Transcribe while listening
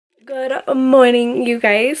Good morning, you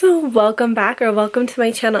guys. Welcome back, or welcome to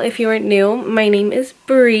my channel if you are new. My name is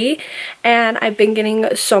Bree and I've been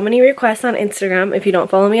getting so many requests on Instagram. If you don't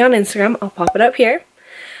follow me on Instagram, I'll pop it up here.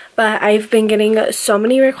 But I've been getting so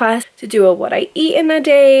many requests to do a what I eat in a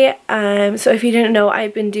day. So if you didn't know,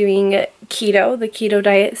 I've been doing keto, the keto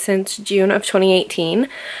diet, since June of 2018.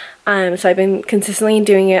 So I've been consistently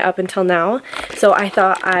doing it up until now. So I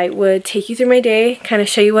thought I would take you through my day, kind of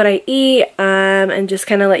show you what I eat, and just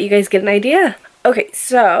kind of let you guys get an idea. Okay,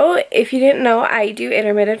 so if you didn't know, I do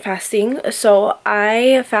intermittent fasting. So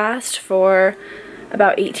I fast for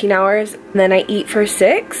about 18 hours, and then I eat for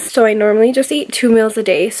 6. So I normally just eat 2 meals a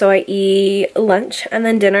day. So I eat lunch and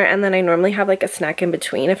then dinner, and then I normally have like a snack in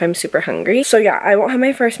between if I'm super hungry. So yeah, I won't have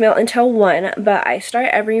my first meal until 1, but I start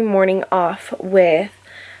every morning off with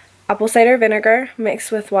apple cider vinegar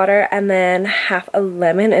mixed with water and then half a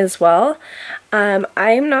lemon as well.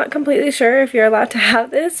 I'm not completely sure if you're allowed to have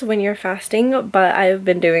this when you're fasting, but I've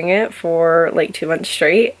been doing it for like 2 months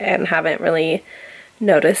straight and haven't really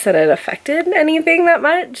noticed that it affected anything that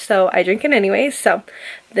much, so I drink it anyways. So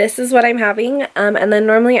this is what I'm having, and then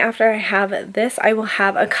normally after I have this, I will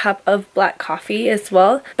have a cup of black coffee as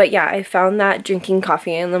well. But yeah, I found that drinking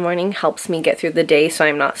coffee in the morning helps me get through the day, so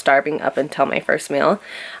I'm not starving up until my first meal.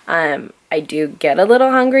 I do get a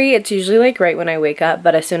little hungry. It's usually like right when I wake up,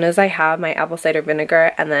 but as soon as I have my apple cider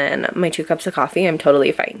vinegar and then my 2 cups of coffee, I'm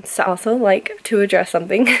totally fine. So I also like to address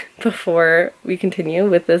something before we continue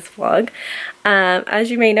with this vlog. As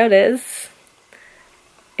you may notice,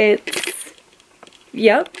 it's,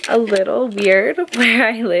 yep, a little weird where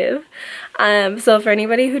I live. So for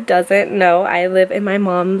anybody who doesn't know, I live in my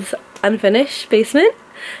mom's unfinished basement.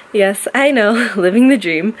 Yes, I know, living the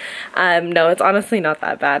dream. No, it's honestly not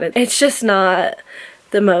that bad. It's just not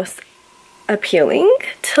the most appealing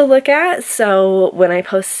to look at. So when I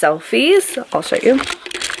post selfies, I'll show you.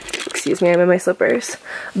 Excuse me, I'm in my slippers.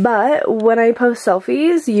 But when I post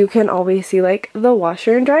selfies, you can always see like the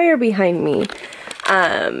washer and dryer behind me.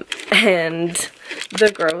 And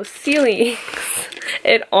the gross ceilings.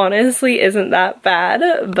 It honestly isn't that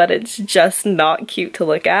bad, but it's just not cute to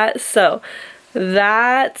look at. So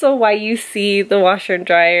that's why you see the washer and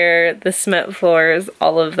dryer, the cement floors,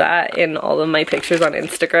 all of that in all of my pictures on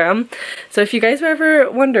Instagram. So if you guys were ever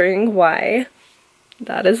wondering why,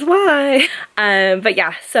 that is why. But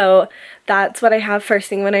yeah, so that's what I have first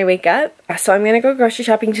thing when I wake up. So I'm gonna go grocery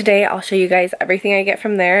shopping today. I'll show you guys everything I get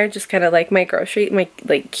from there, just kind of like my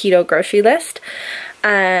like keto grocery list.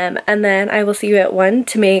 And then I will see you at 1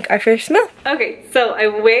 to make our first meal. Okay, so I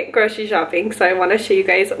went grocery shopping, so I want to show you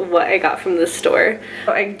guys what I got from the store.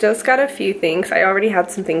 So I just got a few things. I already had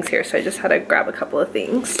some things here, so I just had to grab a couple of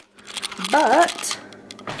things. But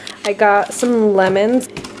I got some lemons.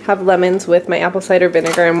 Have lemons with my apple cider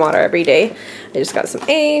vinegar and water every day. I just got some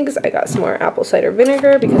eggs. I got some more apple cider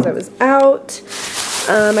vinegar because I was out.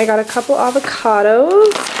 I got a couple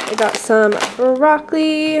avocados. I got some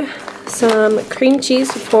broccoli, some cream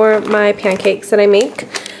cheese for my pancakes that I make,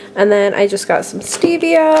 and then I just got some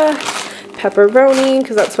stevia, pepperoni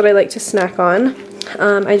because that's what I like to snack on.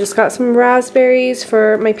 I just got some raspberries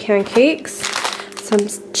for my pancakes, some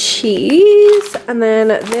cheese, and then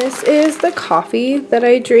this is the coffee that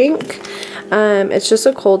I drink. It's just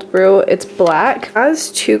a cold brew. It's black. It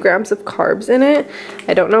has 2 grams of carbs in it.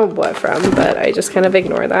 I don't know what from, but I just kind of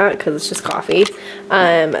ignore that because it's just coffee.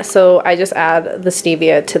 So I just add the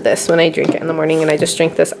stevia to this when I drink it in the morning, and I just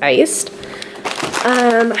drink this iced.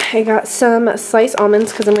 I got some sliced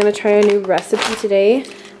almonds because I'm going to try a new recipe today.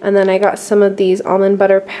 And then I got some of these almond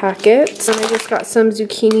butter packets. And I just got some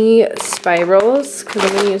zucchini spirals because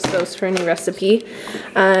I'm going to use those for a new recipe.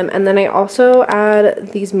 And then I also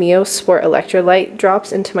add these Mio Sport electrolyte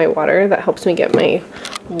drops into my water. That helps me get my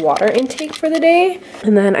water intake for the day.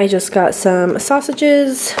 And then I just got some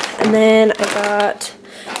sausages. And then I got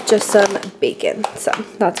just some bacon. So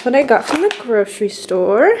that's what I got from the grocery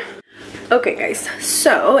store. Okay guys,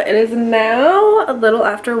 so it is now a little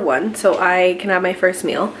after 1, so I can have my first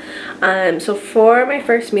meal. So for my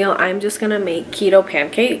first meal, I'm just gonna make keto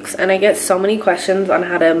pancakes, and I get so many questions on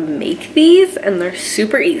how to make these, and they're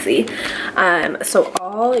super easy. So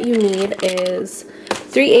all you need is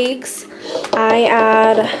 3 eggs. I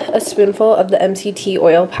add a spoonful of the MCT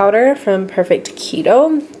oil powder from Perfect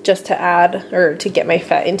Keto just to add, or to get my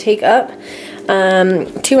fat intake up.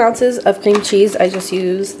 2 ounces of cream cheese. I just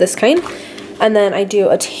use this kind. And then I do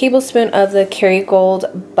a tablespoon of the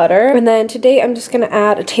Kerrygold butter. And then today I'm just going to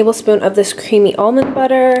add a tablespoon of this creamy almond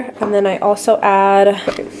butter. And then I also add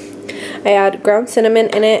ground cinnamon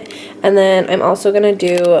in it. And then I'm also going to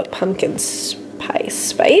do pumpkin spice high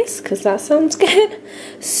spice because that sounds good.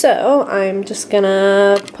 So I'm just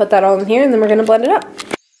gonna put that all in here and then we're gonna blend it up.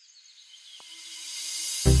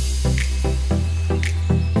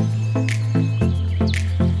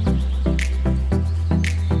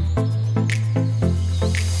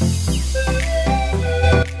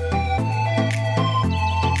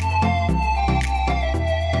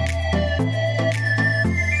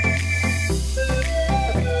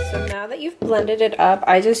 Blended it up.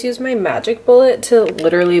 I just use my magic bullet to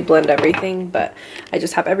literally blend everything, but I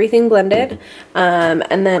just have everything blended.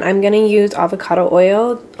 And then I'm gonna use avocado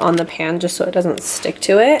oil on the pan just so it doesn't stick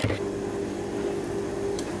to it.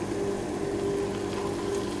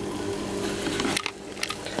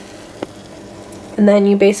 And then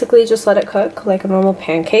you basically just let it cook like a normal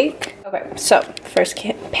pancake. Okay, so first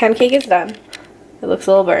pancake is done. It looks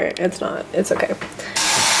a little burnt. It's not. It's okay.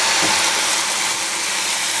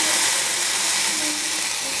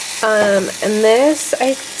 And this,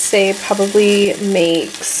 I'd say, probably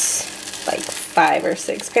makes like 5 or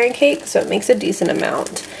 6 pancakes, so it makes a decent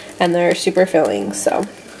amount, and they're super filling, so.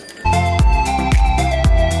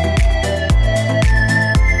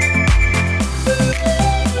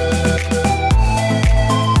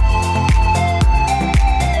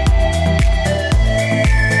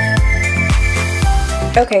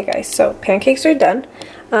 Okay guys, so pancakes are done.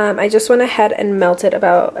 I just went ahead and melted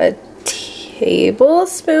about a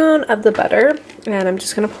tablespoon of the butter, and I'm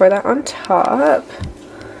just gonna pour that on top.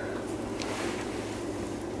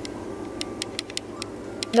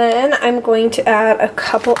 Then I'm going to add a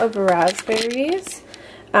couple of raspberries.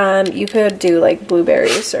 You could do like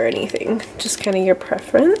blueberries or anything, just kind of your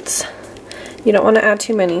preference. You don't want to add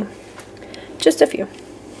too many, just a few.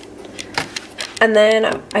 And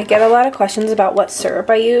then I get a lot of questions about what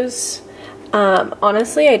syrup I use.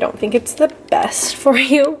 Honestly, I don't think it's the best for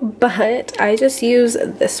you, but I just use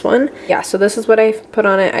this one. Yeah, so this is what I put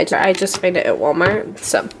on it. I just find it at Walmart.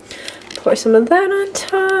 So pour some of that on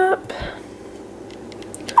top.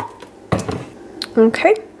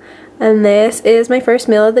 Okay, and this is my first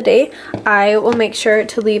meal of the day. I will make sure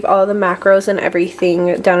to leave all the macros and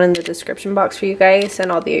everything down in the description box for you guys,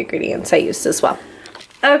 and all the ingredients I used as well.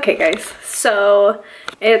 Okay guys, so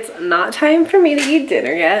it's not time for me to eat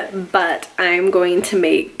dinner yet, but I'm going to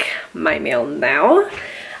make my meal now.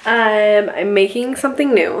 I'm making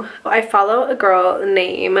something new. I follow a girl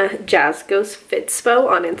named Jazz Goes Fitspo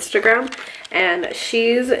on Instagram, and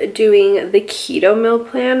she's doing the keto meal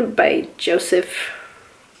plan by Joseph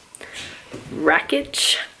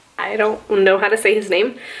Rakich. I don't know how to say his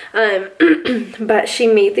name, but she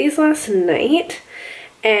made these last night,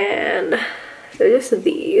 and they're just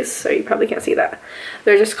these, so you probably can't see that.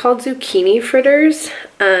 They're just called Zucchini Fritters.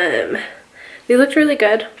 They looked really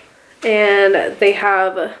good, and they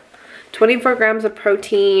have 24 grams of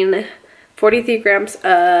protein, 43 grams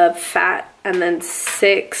of fat, and then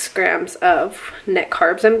 6 grams of net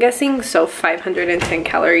carbs, I'm guessing, so 510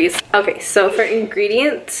 calories. Okay, so for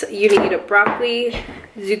ingredients, you need broccoli,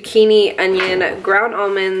 zucchini, onion, ground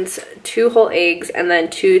almonds, 2 whole eggs, and then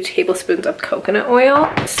 2 tablespoons of coconut oil.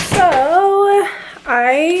 So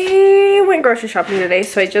I went grocery shopping today,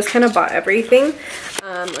 so I just kind of bought everything.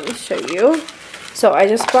 Let me show you. So I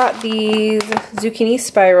just bought these zucchini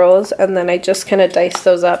spirals, and then I just kind of diced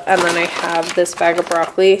those up, and then I have this bag of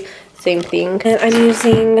broccoli, same thing. And I'm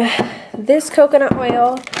using this coconut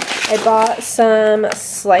oil. I bought some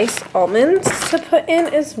sliced almonds to put in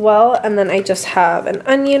as well, and then I just have an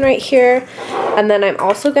onion right here. And then I'm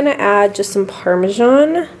also gonna add just some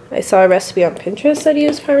Parmesan. I saw a recipe on Pinterest that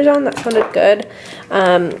used Parmesan, that sounded good.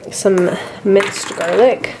 Some minced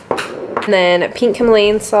garlic, and then pink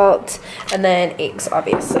Himalayan salt, and then eggs,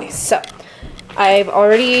 obviously. So I've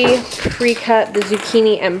already pre-cut the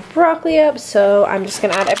zucchini and broccoli up, so I'm just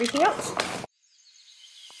gonna add everything else.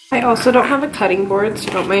 I also don't have a cutting board,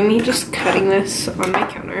 so don't mind me just cutting this on my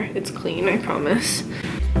counter. It's clean, I promise.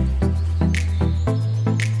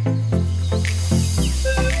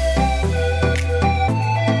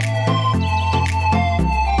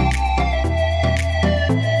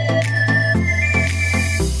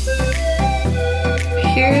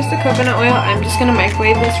 Here's the coconut oil. I'm just gonna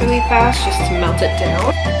microwave this really fast just to melt it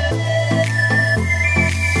down.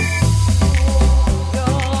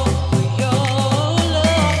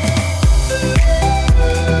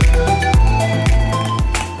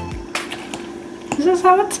 This is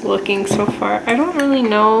how it's looking so far. I don't really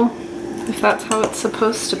know if that's how it's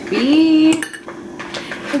supposed to be.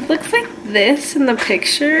 It looks like this in the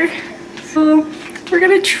picture. So we're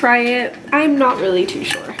gonna try it. I'm not really too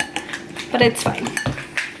sure, but it's fine.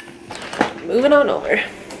 Moving on over.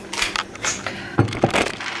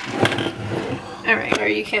 All right.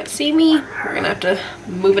 Sorry you can't see me. We're gonna have to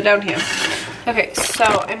move it down here. Okay, so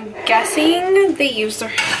I'm guessing they use their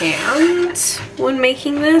hands when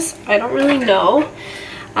making this. I don't really know.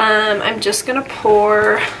 I'm just gonna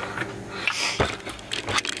pour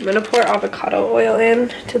avocado oil in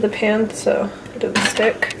to the pan so it doesn't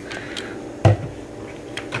stick.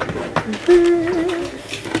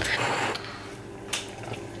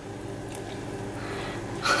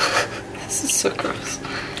 This is so gross.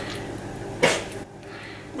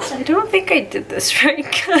 I don't think I did this right,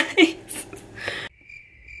 guys.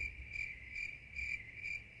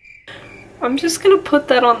 I'm just gonna put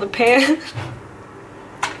that on the pan.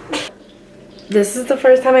 This is the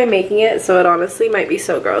first time I'm making it, so it honestly might be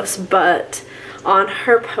so gross, but on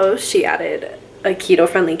her post she added a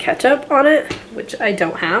keto-friendly ketchup on it, which I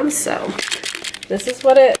don't have, so this is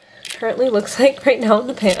what it currently looks like right now in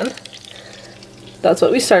the pan. That's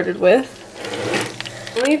what we started with.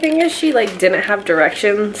 The only thing is she like didn't have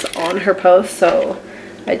directions on her post, so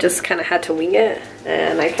I just kind of had to wing it,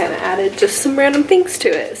 and I kind of added just some random things to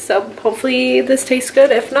it. So hopefully this tastes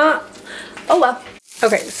good. If not, oh well.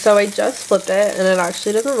 Okay, so I just flipped it and it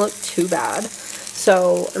actually doesn't look too bad.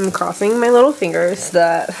 So I'm crossing my little fingers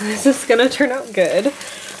that this is gonna turn out good.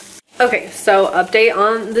 Okay, so update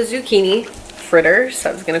on the zucchini fritters.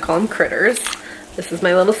 I was gonna call them critters. This is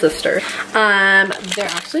my little sister. They're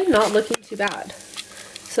actually not looking too bad.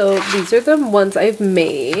 So these are the ones I've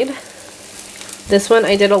made. This one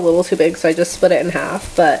I did a little too big, so I just split it in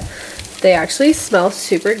half, but they actually smell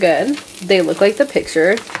super good. They look like the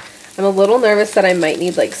picture. I'm a little nervous that I might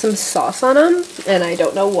need like some sauce on them, and I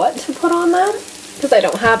don't know what to put on them because I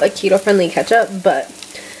don't have a keto-friendly ketchup, but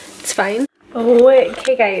it's fine. Oh,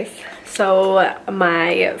 okay guys, so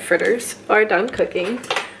my fritters are done cooking.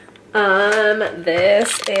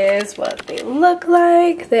 This is what they look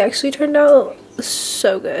like. They actually turned out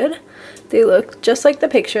so good. They look just like the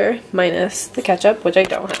picture, minus the ketchup, which I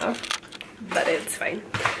don't have, but it's fine.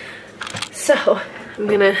 So I'm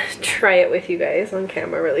gonna try it with you guys on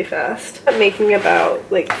camera really fast. I'm making about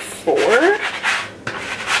like 4,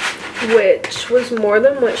 which was more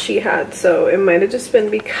than what she had, so it might have just been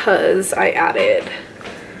because I added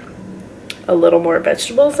a little more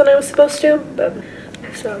vegetables than I was supposed to, but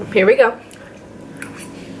so here we go.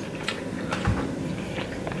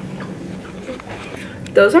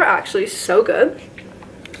 Those are actually so good.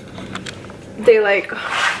 They like,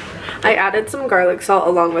 I added some garlic salt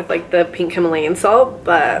along with like the pink Himalayan salt,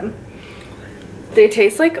 but they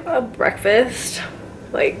taste like a breakfast,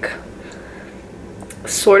 like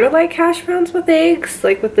sort of like hash browns with eggs,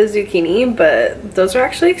 like with the zucchini, but those are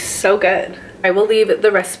actually so good. I will leave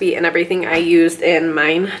the recipe and everything I used in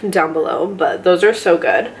mine down below, but those are so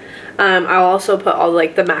good. I'll also put all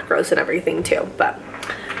like the macros and everything too, but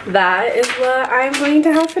that is what I'm going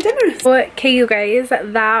to have for dinner. Okay you guys,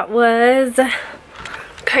 that was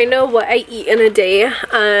kind of what I eat in a day.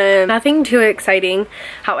 Nothing too exciting,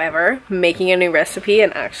 however, making a new recipe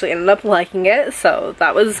and actually ended up liking it, so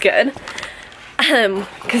that was good.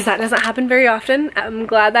 Because that doesn't happen very often. I'm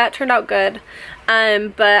glad that turned out good.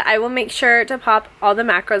 But I will make sure to pop all the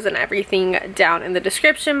macros and everything down in the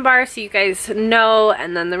description bar so you guys know,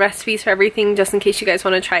 and then the recipes for everything just in case you guys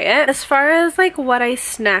want to try it. As far as like what I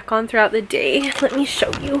snack on throughout the day, let me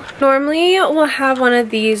show you. Normally we'll have one of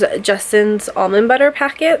these Justin's almond butter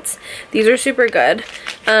packets. These are super good.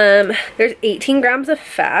 There's 18 grams of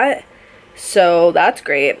fat, so that's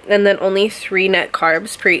great, and then only 3 net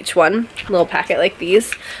carbs per each one, a little packet like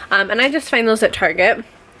these, and I just find those at Target.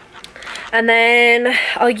 And then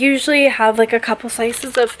I'll usually have like a couple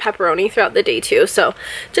slices of pepperoni throughout the day too, so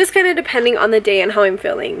just kind of depending on the day and how I'm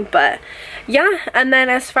feeling. But yeah, and then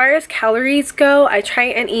as far as calories go, I try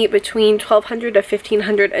and eat between 1,200 to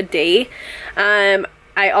 1,500 a day.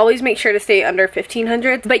 I always make sure to stay under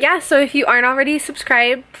 1,500. But yeah, so if you aren't already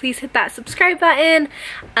subscribed, please hit that subscribe button.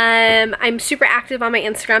 I'm super active on my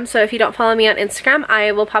Instagram, so if you don't follow me on Instagram,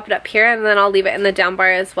 I will pop it up here, and then I'll leave it in the down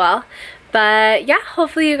bar as well. But yeah,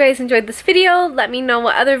 hopefully you guys enjoyed this video. Let me know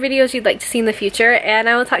what other videos you'd like to see in the future, and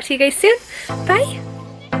I will talk to you guys soon. Bye!